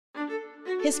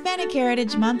Hispanic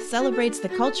Heritage Month celebrates the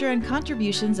culture and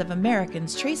contributions of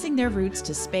Americans tracing their roots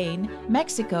to Spain,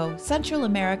 Mexico, Central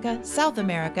America, South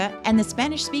America, and the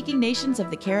Spanish-speaking nations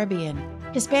of the Caribbean.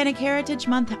 Hispanic Heritage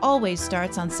Month always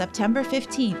starts on September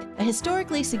 15th, a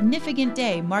historically significant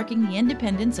day marking the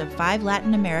independence of 5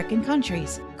 Latin American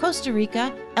countries: Costa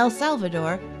Rica, El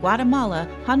Salvador, Guatemala,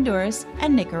 Honduras,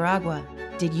 and Nicaragua.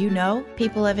 Did you know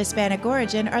people of Hispanic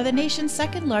origin are the nation's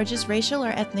second largest racial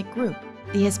or ethnic group?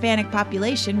 The Hispanic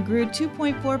population grew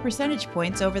 2.4 percentage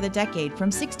points over the decade, from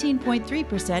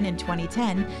 16.3% in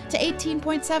 2010 to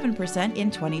 18.7%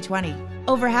 in 2020.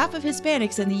 Over half of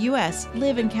Hispanics in the U.S.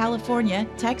 live in California,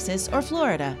 Texas, or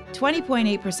Florida.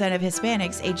 20.8% of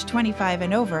Hispanics aged 25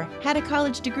 and over had a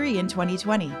college degree in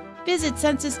 2020. Visit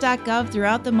census.gov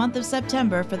throughout the month of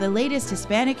September for the latest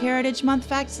Hispanic Heritage Month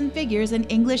facts and figures in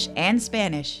English and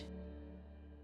Spanish.